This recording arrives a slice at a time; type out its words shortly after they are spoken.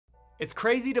It's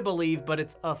crazy to believe, but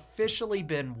it's officially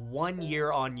been 1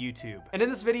 year on YouTube. And in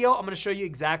this video, I'm gonna show you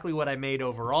exactly what I made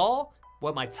overall,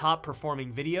 what my top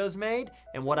performing videos made,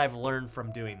 and what I've learned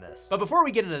from doing this. But before we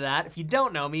get into that, if you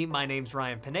don't know me, my name's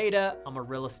Ryan Pineda. I'm a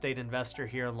real estate investor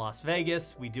here in Las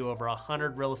Vegas. We do over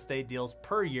 100 real estate deals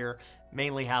per year,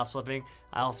 mainly house flipping.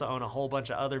 I also own a whole bunch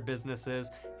of other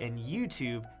businesses, and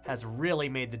YouTube has really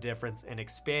made the difference in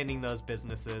expanding those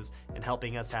businesses and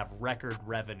helping us have record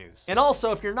revenues. And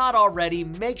also, if you're not already,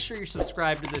 make sure you're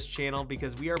subscribed to this channel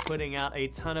because we are putting out a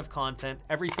ton of content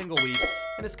every single week,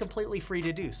 and it's completely free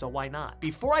to do, so why not?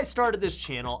 Before I started this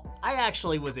channel, I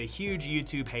actually was a huge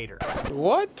YouTube hater.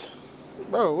 What?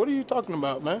 Bro, what are you talking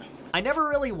about, man? I never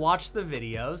really watched the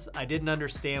videos, I didn't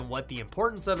understand what the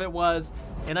importance of it was,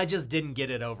 and I just didn't get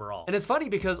it overall. And it's funny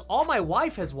because all my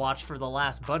wife has watched for the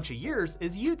last bunch of years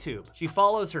is YouTube. She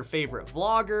follows her favorite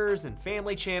vloggers and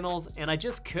family channels, and I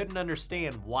just couldn't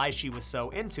understand why she was so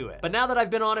into it. But now that I've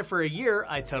been on it for a year,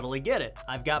 I totally get it.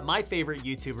 I've got my favorite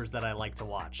YouTubers that I like to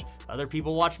watch. Other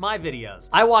people watch my videos.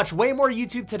 I watch way more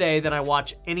YouTube today than I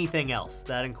watch anything else.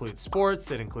 That includes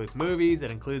sports, it includes movies,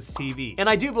 it includes TV. And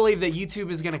I do believe that YouTube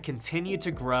is gonna continue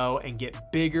to grow and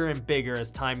get bigger and bigger as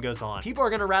time goes on. People are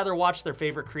gonna rather watch their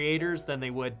favorite creators than they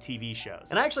would TV shows.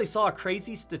 And I actually saw a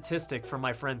crazy statistic from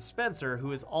my friend Spencer,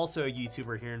 who is also a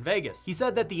YouTuber here in Vegas. He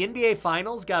said that the NBA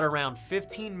Finals got around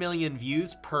 15 million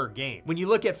views per game. When you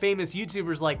look at famous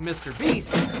YouTubers like Mr.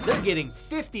 Beast, they're getting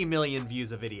 50 million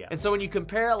views a video. And so when you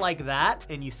compare it like that,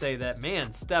 and you say that,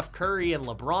 man, Steph Curry and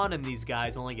LeBron and these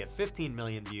guys only get 15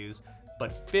 million views,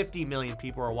 but 50 million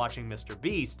people are watching Mr.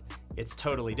 Beast, it's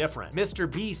totally different. Mr.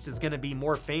 Beast is gonna be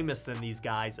more famous than these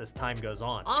guys as time goes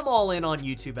on. I'm all in on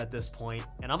YouTube at this point,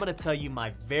 and I'm gonna tell you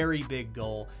my very big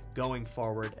goal going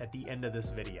forward at the end of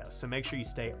this video. So make sure you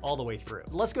stay all the way through.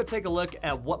 Let's go take a look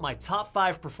at what my top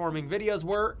 5 performing videos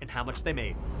were and how much they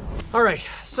made. All right,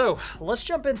 so let's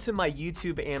jump into my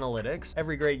YouTube analytics.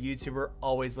 Every great YouTuber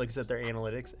always looks at their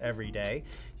analytics every day.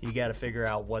 You gotta figure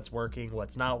out what's working,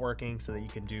 what's not working, so that you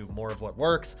can do more of what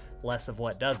works, less of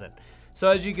what doesn't. So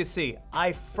as you can see,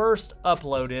 I first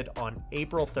uploaded on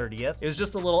April 30th. It was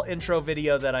just a little intro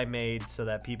video that I made so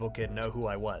that people could know who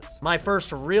I was. My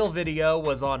first real video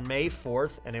was on May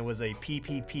 4th, and it was a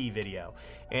PPP video.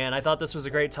 And I thought this was a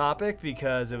great topic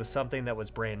because it was something that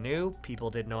was brand new. People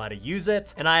didn't know how to use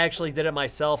it. And I actually did it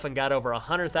myself and got over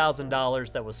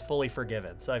 $100,000 that was fully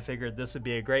forgiven. So I figured this would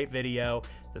be a great video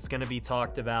that's gonna be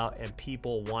talked about and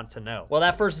people want to know. Well,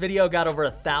 that first video got over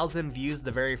 1,000 views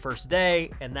the very first day,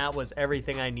 and that was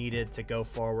everything I needed to go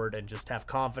forward and just have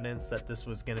confidence that this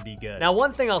was gonna be good. Now,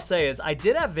 one thing I'll say is I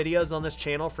did have videos on this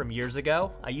channel from years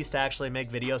ago. I used to actually make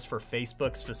videos for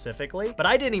Facebook specifically, but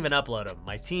I didn't even upload them.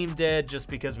 My team did, just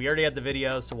because we already had the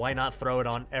videos, so why not throw it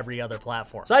on every other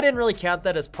platform? So I didn't really count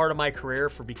that as part of my career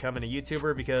for becoming a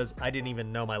YouTuber because I didn't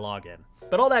even know my login.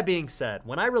 But all that being said,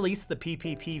 when I released the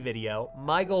PPP video,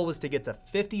 my goal was to get to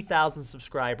 50,000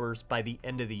 subscribers by the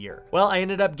end of the year. Well, I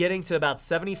ended up getting to about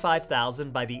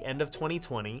 75,000 by the end of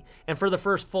 2020, and for the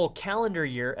first full calendar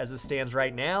year as it stands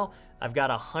right now, I've got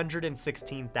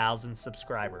 116,000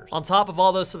 subscribers. On top of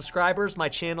all those subscribers, my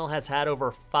channel has had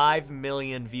over 5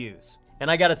 million views. And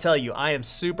I gotta tell you, I am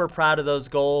super proud of those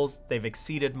goals. They've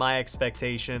exceeded my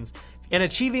expectations. And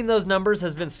achieving those numbers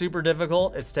has been super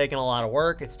difficult. It's taken a lot of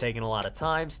work, it's taken a lot of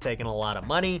time, it's taken a lot of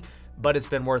money, but it's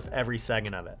been worth every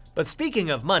second of it. But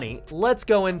speaking of money, let's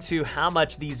go into how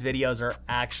much these videos are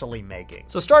actually making.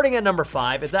 So starting at number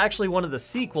 5, it's actually one of the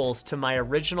sequels to my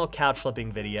original couch flipping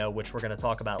video, which we're gonna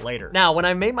talk about later. Now, when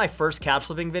I made my first couch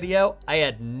flipping video, I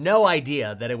had no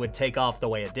idea that it would take off the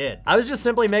way it did. I was just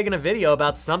simply making a video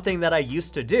about something that I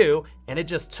used to do, and it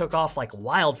just took off like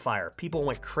wildfire. People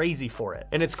went crazy for it.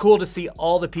 And it's cool to see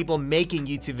all the people making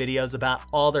YouTube videos about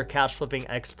all their couch flipping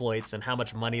exploits and how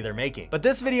much money they're making. But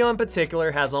this video in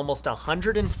particular has almost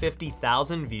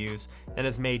 150,000 views and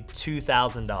has made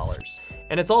 $2,000.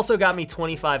 And it's also got me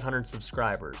 2,500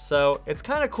 subscribers. So it's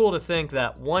kind of cool to think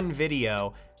that one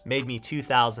video made me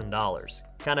 $2,000.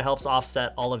 Kind of helps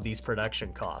offset all of these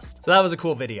production costs. So that was a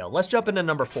cool video. Let's jump into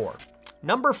number 4.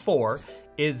 Number 4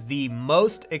 is the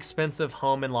most expensive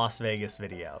home in Las Vegas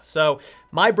video. So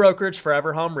my brokerage,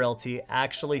 Forever Home Realty,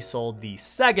 actually sold the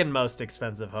second most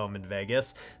expensive home in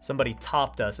Vegas. Somebody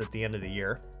topped us at the end of the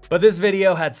year. But this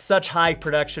video had such high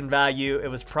production value.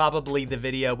 It was probably the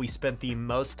video we spent the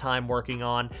most time working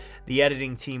on. The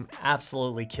editing team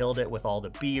absolutely killed it with all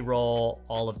the B-roll,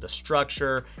 all of the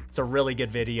structure. It's a really good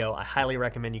video. I highly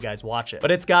recommend you guys watch it.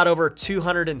 But it's got over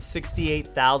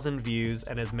 268,000 views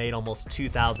and has made almost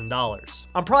 $2,000.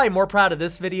 I'm probably more proud of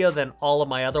this video than all of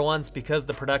my other ones because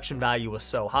the production value was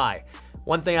so high.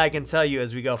 One thing I can tell you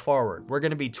as we go forward, we're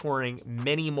gonna be touring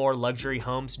many more luxury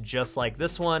homes just like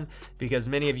this one, because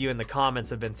many of you in the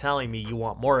comments have been telling me you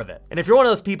want more of it. And if you're one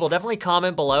of those people, definitely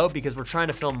comment below, because we're trying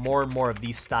to film more and more of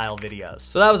these style videos.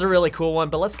 So that was a really cool one,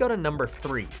 but let's go to number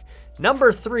 3.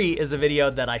 Number 3 is a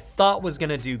video that I thought was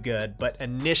gonna do good, but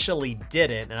initially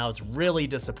didn't, and I was really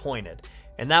disappointed.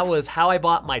 And that was how I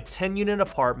bought my 10-unit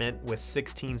apartment with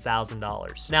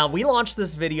 $16,000. Now, we launched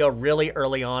this video really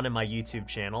early on in my YouTube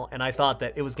channel, and I thought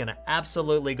that it was gonna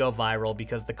absolutely go viral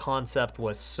because the concept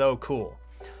was so cool.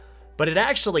 But it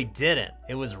actually didn't.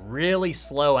 It was really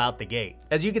slow out the gate.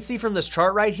 As you can see from this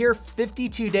chart right here,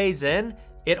 52 days in,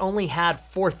 it only had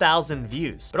 4,000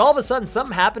 views. But all of a sudden,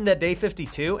 something happened at day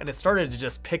 52 and it started to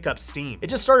just pick up steam.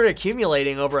 It just started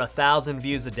accumulating over 1,000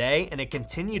 views a day, and it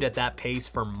continued at that pace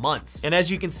for months. And as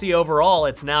you can see overall,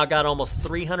 it's now got almost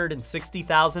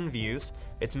 360,000 views.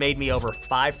 It's made me over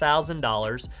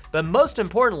 $5,000, but most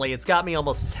importantly, it's got me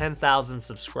almost 10,000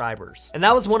 subscribers. And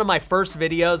that was one of my first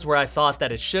videos where I thought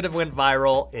that it should have went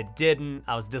viral. It didn't.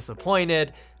 I was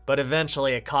disappointed, but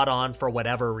eventually it caught on for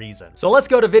whatever reason. So let's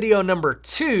go to video number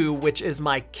 2, which is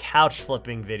my couch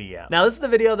flipping video. Now, this is the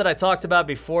video that I talked about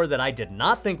before that I did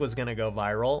not think was gonna go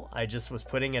viral. I just was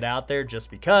putting it out there just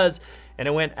because, and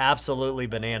it went absolutely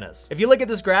bananas. If you look at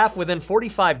this graph, within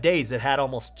 45 days, it had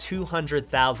almost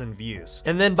 200,000 views.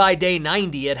 And then by day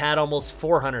 90, it had almost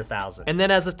 400,000. And then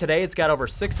as of today, it's got over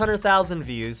 600,000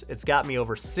 views. It's got me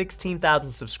over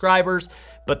 16,000 subscribers.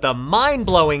 But the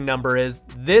mind-blowing number is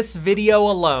this video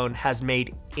alone has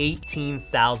made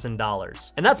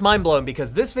 $18,000. And that's mind-blowing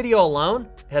because this video alone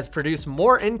has produced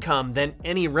more income than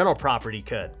any rental property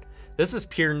could. This is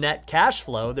pure net cash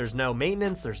flow. There's no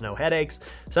maintenance, there's no headaches.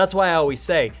 So that's why I always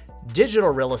say, digital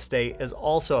real estate is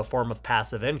also a form of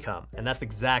passive income, and that's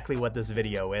exactly what this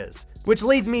video is. Which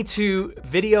leads me to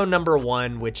video number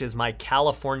 1, which is my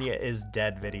California is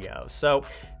Dead video. So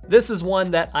this is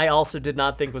one that I also did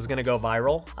not think was gonna go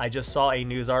viral. I just saw a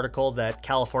news article that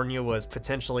California was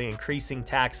potentially increasing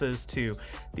taxes to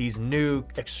these new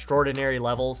extraordinary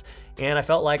levels, and I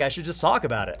felt like I should just talk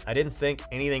about it. I didn't think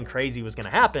anything crazy was gonna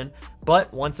happen,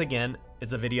 but once again,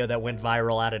 it's a video that went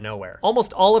viral out of nowhere.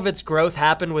 Almost all of its growth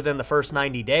happened within the first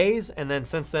 90 days, and then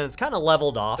since then it's kind of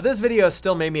leveled off. But this video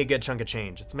still made me a good chunk of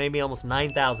change. It's made me almost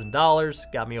 $9,000,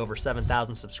 got me over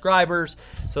 7,000 subscribers,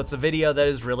 so it's a video that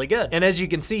is really good. And as you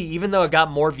can see, even though it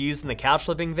got more views than the couch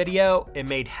flipping video, it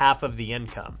made half of the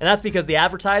income. And that's because the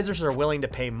advertisers are willing to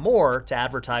pay more to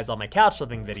advertise on my couch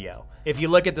flipping video. If you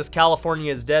look at this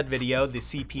California is Dead video, the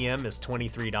CPM is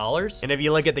 $23. And if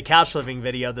you look at the couch flipping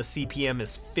video, the CPM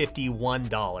is $51,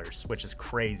 which is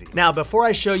crazy. Now, before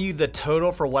I show you the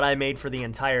total for what I made for the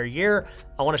entire year,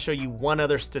 I wanna show you one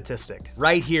other statistic.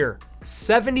 Right here,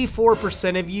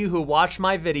 74% of you who watch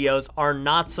my videos are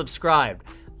not subscribed.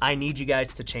 I need you guys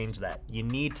to change that. You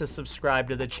need to subscribe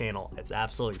to the channel. It's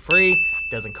absolutely free,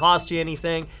 doesn't cost you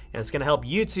anything, and it's gonna help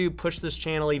YouTube push this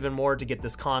channel even more to get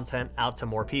this content out to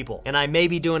more people. And I may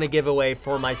be doing a giveaway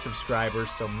for my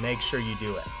subscribers, so make sure you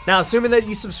do it. Now, assuming that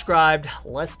you subscribed,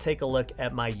 let's take a look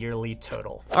at my yearly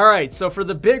total. All right, so for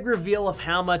the big reveal of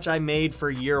how much I made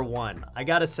for year 1, I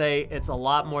gotta say it's a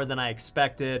lot more than I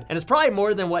expected, and it's probably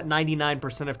more than what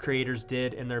 99% of creators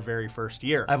did in their very first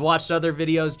year. I've watched other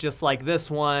videos just like this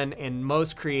one, and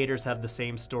most creators have the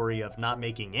same story of not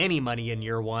making any money in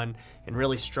year 1 and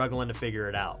really struggling to figure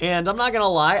it out. And I'm not gonna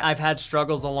lie, I've had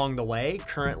struggles along the way.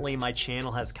 Currently, my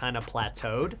channel has kind of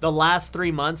plateaued. The last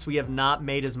 3 months, we have not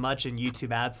made as much in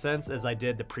YouTube AdSense as I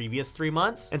did the previous 3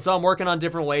 months. And so I'm working on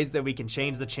different ways that we can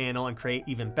change the channel and create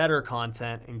even better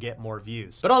content and get more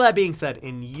views. But all that being said,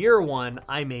 in year 1,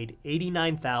 I made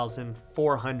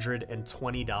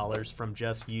 $89,420 from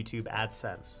just YouTube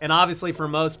AdSense. And obviously for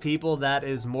most people, that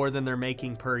is more than they're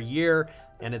making per year.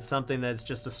 and it's something that's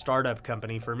just a startup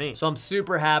company for me. So I'm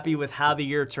super happy with how the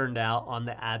year turned out on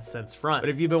the AdSense front. But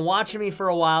if you've been watching me for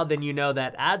a while, then you know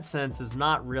that AdSense is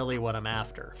not really what I'm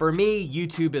after. For me,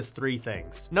 YouTube is three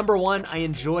things. Number one, I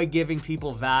enjoy giving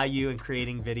people value and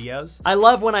creating videos. I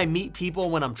love when I meet people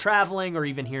when I'm traveling or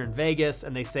even here in Vegas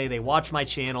and they say they watch my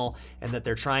channel and that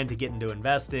they're trying to get into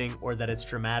investing or that it's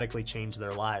dramatically changed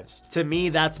their lives. To me,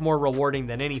 that's more rewarding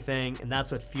than anything, and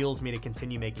that's what fuels me to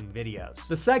continue making videos.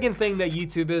 The second thing that YouTube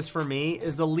YouTube is for me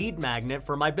is a lead magnet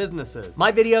for my businesses.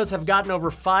 My videos have gotten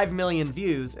over 5 million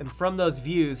views, and from those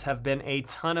views have been a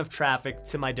ton of traffic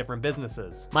to my different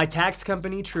businesses. My tax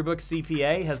company, TrueBook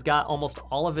CPA, has got almost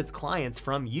all of its clients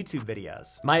from YouTube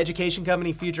videos. My education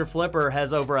company, Future Flipper,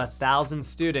 has over 1,000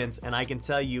 students, and I can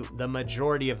tell you the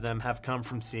majority of them have come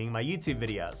from seeing my YouTube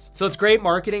videos. So it's great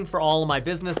marketing for all of my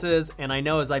businesses, and I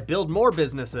know as I build more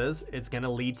businesses, it's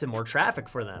gonna lead to more traffic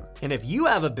for them. And if you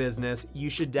have a business, you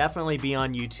should definitely be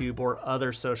on YouTube or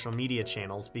other social media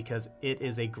channels because it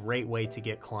is a great way to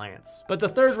get clients. But the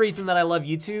third reason that I love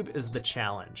YouTube is the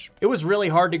challenge. It was really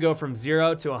hard to go from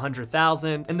 0 to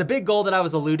 100,000, and the big goal that I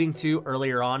was alluding to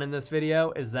earlier on in this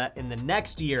video is that in the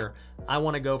next year, I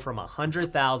wanna go from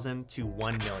 100,000 to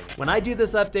 1 million. When I do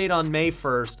this update on May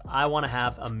 1st, I wanna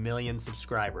have 1 million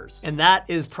subscribers. And that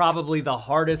is probably the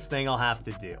hardest thing I'll have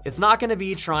to do. It's not gonna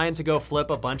be trying to go flip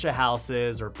a bunch of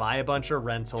houses or buy a bunch of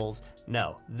rentals.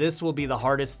 No, this will be the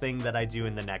hardest thing that I do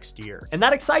in the next year. And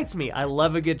that excites me. I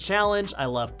love a good challenge. I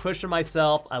love pushing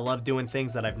myself. I love doing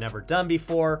things that I've never done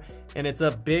before. And it's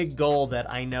a big goal that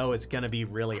I know is gonna be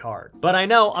really hard. But I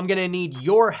know I'm gonna need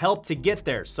your help to get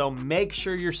there. So make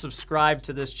sure you're subscribed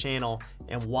to this channel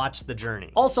and watch the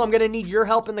journey. Also, I'm gonna need your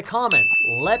help in the comments.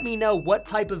 Let me know what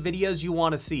type of videos you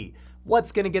wanna see.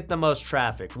 What's gonna get the most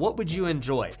traffic? What would you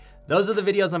enjoy? Those are the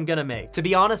videos I'm gonna make. To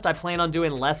be honest, I plan on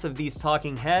doing less of these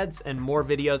talking heads and more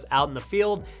videos out in the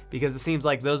field because it seems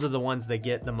like those are the ones that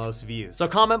get the most views. So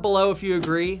comment below if you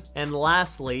agree. And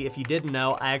lastly, if you didn't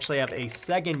know, I actually have a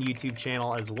second YouTube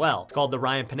channel as well. It's called The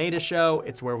Ryan Pineda Show.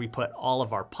 It's where we put all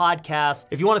of our podcasts.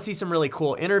 If you wanna see some really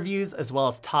cool interviews as well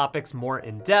as topics more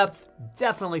in depth,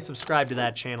 definitely subscribe to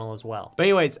that channel as well. But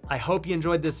anyways, I hope you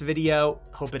enjoyed this video.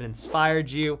 Hope it inspired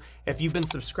you. If you've been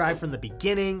subscribed from the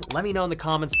beginning, let me know in the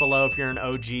comments below if you're an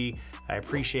OG. I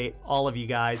appreciate all of you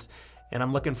guys, and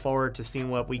I'm looking forward to seeing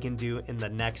what we can do in the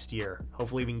next year.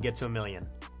 Hopefully we can get to 1 million.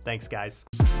 Thanks, guys.